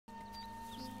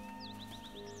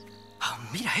Oh,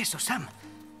 mira eso, Sam.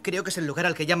 Creo que es el lugar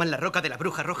al que llaman la Roca de la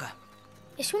Bruja Roja.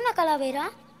 ¿Es una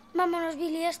calavera? Vámonos,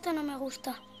 Billy, esto no me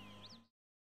gusta.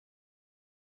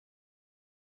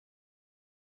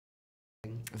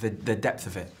 The depth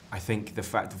of it, I think the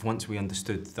fact of once we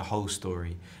understood the whole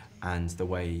story and the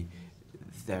way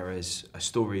there is a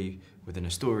story within a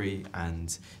story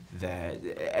and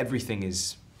everything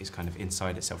is kind of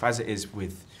inside itself, as it is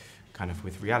with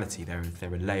with reality. There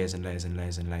are layers and layers and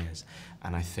layers and layers,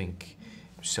 and I think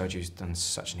Sergio's done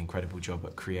such an incredible job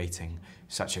at creating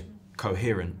such a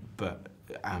coherent but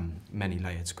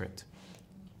many-layered script.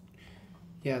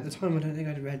 Yeah, at the time I don't think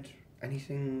I'd read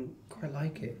anything quite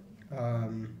like it.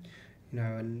 You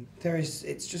know, and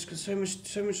it's just got so much.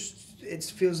 It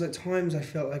feels at times I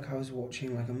felt like I was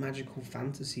watching like a magical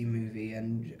fantasy movie,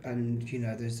 and you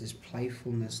know, there's this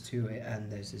playfulness to it,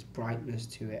 and there's this brightness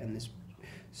to it, and this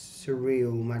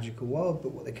surreal magical world.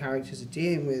 But what the characters are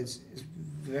dealing with is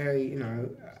very, you know,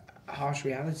 harsh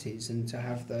realities, and to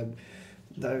have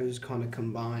those kind of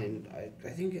combined, I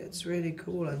think it's really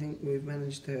cool. I think we've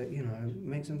managed to, you know,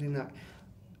 make something that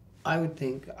I would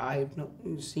think I've not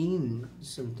seen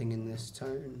something in this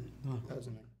tone,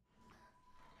 personally.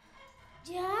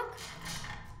 Jack?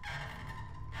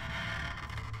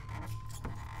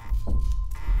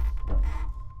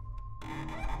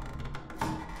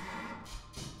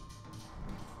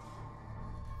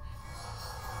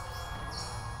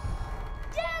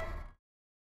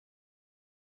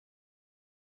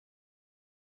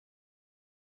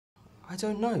 I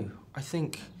don't know.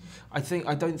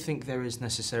 I don't think there is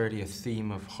necessarily a theme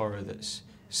of horror that's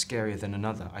scarier than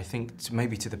another. I think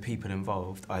maybe to the people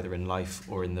involved, either in life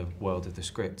or in the world of the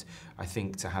script, I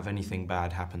think to have anything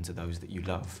bad happen to those that you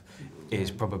love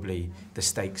is probably the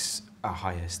stakes are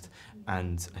highest,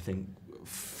 and I think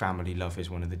family love is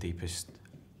one of the deepest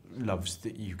loves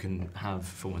that you can have,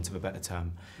 for want of a better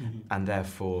term. And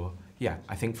therefore, yeah,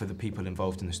 I think for the people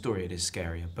involved in the story it is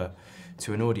scarier, but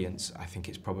to an audience I think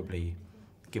it's probably,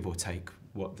 give or take,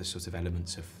 what the sort of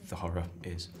elements of the horror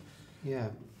is. Yeah,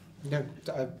 no,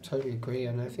 I totally agree,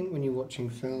 and I think when you're watching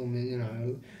film, you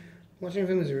know, watching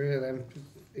film is a real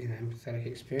empathetic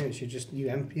experience. You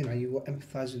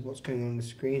empathise with what's going on the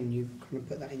screen, and you kind of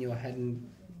put that in your head and,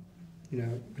 you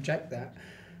know, project that.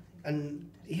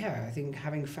 And yeah, I think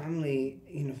having family,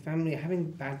 you know, having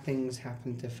bad things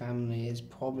happen to family is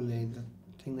probably the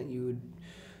thing that you would,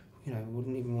 you know,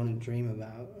 wouldn't even want to dream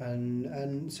about.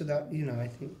 And so that, you know, I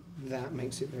think that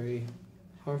makes it very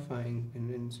horrifying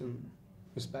in some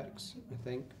respects, I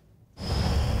think.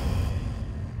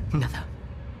 Nada,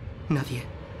 nadie,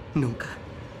 nunca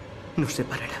nos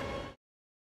separará.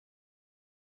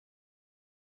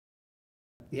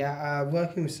 Yeah,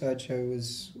 working with Sergio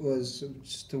was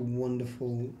just a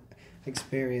wonderful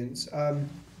experience.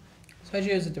 Sergio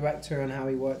is a director, and how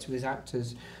he worked with his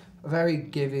actors, a very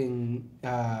giving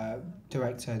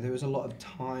director. There was a lot of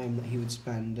time that he would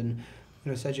spend, and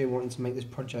you know, Sergio wanted to make this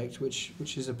project, which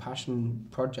is a passion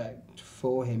project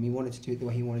for him. He wanted to do it the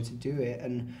way he wanted to do it,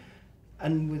 and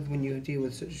when you deal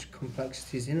with such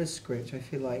complexities in a script, I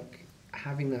feel like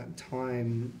having that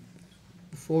time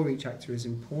before each actor is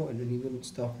important, and he wouldn't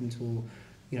stop until,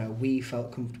 you know, we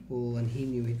felt comfortable and he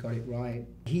knew he got it right.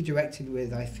 He directed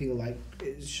with, I feel like,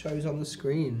 it shows on the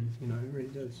screen, you know, it really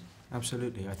does.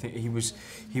 Absolutely. I think he was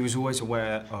always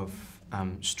aware of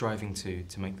striving to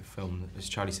make the film, as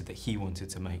Charlie said, that he wanted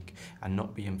to make, and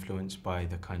not be influenced by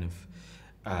the kind of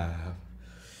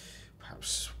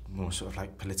perhaps more sort of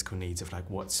like political needs of like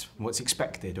what's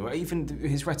expected, or even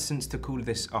his reticence to call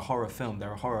this a horror film.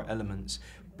 There are horror elements,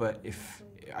 but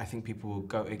I think people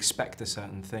will expect a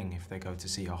certain thing if they go to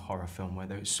see a horror film, where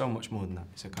there's so much more than that.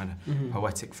 It's a kind of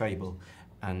poetic fable,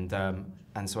 and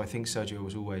so I think Sergio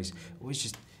was always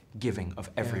just giving of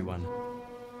everyone.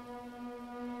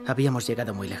 Habíamos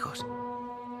llegado muy lejos,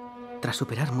 tras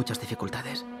superar muchas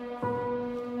dificultades.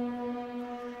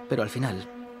 Pero al final,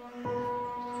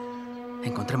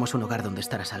 encontramos un hogar donde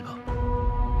estar a salvo.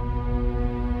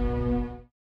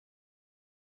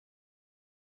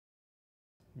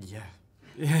 Yeah.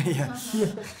 Yeah.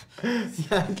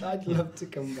 Yeah, I'd love to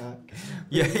come back.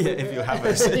 Yeah, if you have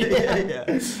us. Yeah.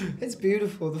 It's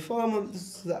beautiful. The 4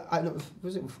 months that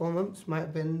was it 4 months? Might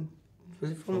have been.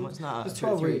 Was it 4 months? No, it was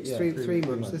 12 weeks. Yeah, three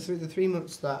months. The 3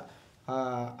 months that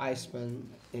I spent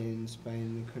in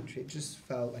Spain, the country, it just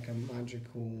felt like a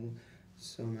magical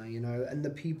summer, you know. And the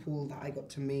people that I got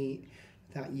to meet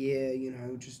that year, you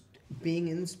know, just being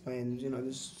in Spain, you know,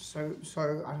 there's so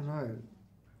I don't know.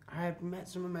 I had met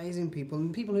some amazing people,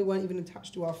 and people who weren't even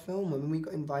attached to our film. I mean, we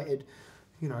got invited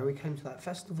you know, we came to that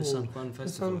festival. The San Juan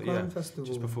Festival, the San Juan Festival.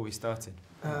 Just before we started.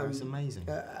 It was amazing.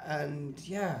 And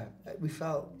yeah, we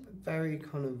felt very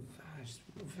kind of, just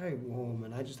very warm,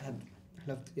 and I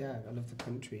loved the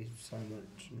country so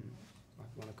much, and I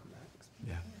want to come back.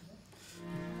 Yeah.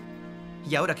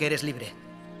 Y ahora que eres libre,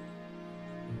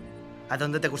 ¿a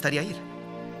dónde te gustaría ir?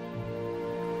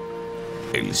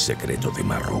 El secreto de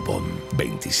Marrowbone,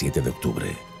 27 de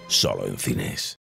octubre, solo en cines.